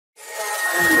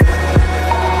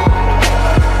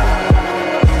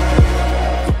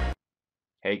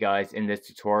guys, in this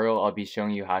tutorial I'll be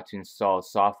showing you how to install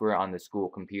software on the school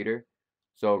computer.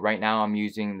 So right now I'm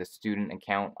using the student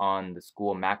account on the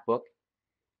school MacBook,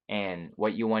 and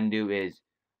what you want to do is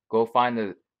go find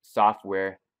the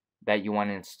software that you want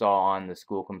to install on the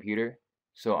school computer.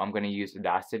 So I'm going to use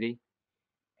Audacity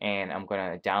and I'm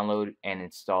going to download and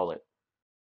install it.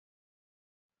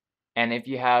 And if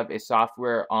you have a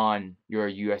software on your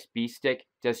USB stick,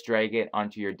 just drag it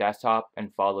onto your desktop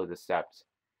and follow the steps.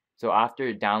 So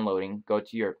after downloading, go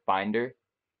to your Finder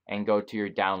and go to your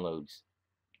downloads.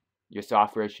 Your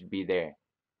software should be there.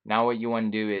 Now what you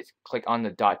want to do is click on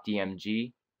the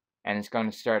 .dmg and it's going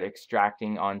to start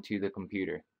extracting onto the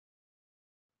computer.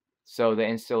 So the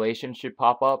installation should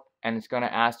pop up and it's going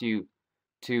to ask you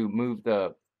to move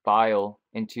the file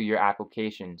into your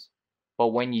applications. But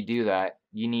when you do that,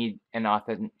 you need an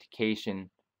authentication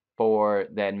for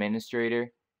the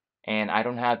administrator, and I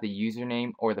don't have the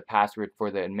username or the password for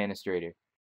the administrator.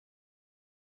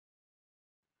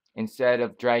 Instead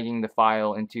of dragging the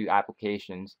file into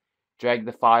applications, drag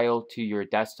the file to your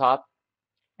desktop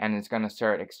and it's going to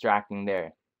start extracting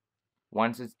there.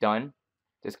 Once it's done,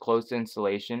 just close the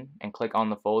installation and click on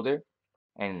the folder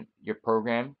and your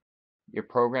program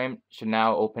should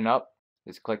now open up.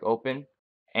 Just click open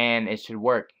and it should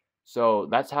work. So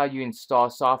that's how you install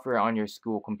software on your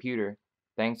school computer.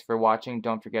 Thanks for watching.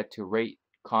 Don't forget to rate,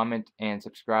 comment, and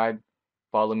subscribe.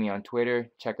 Follow me on Twitter.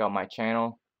 Check out my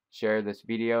channel. Share this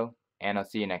video, and I'll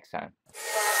see you next time.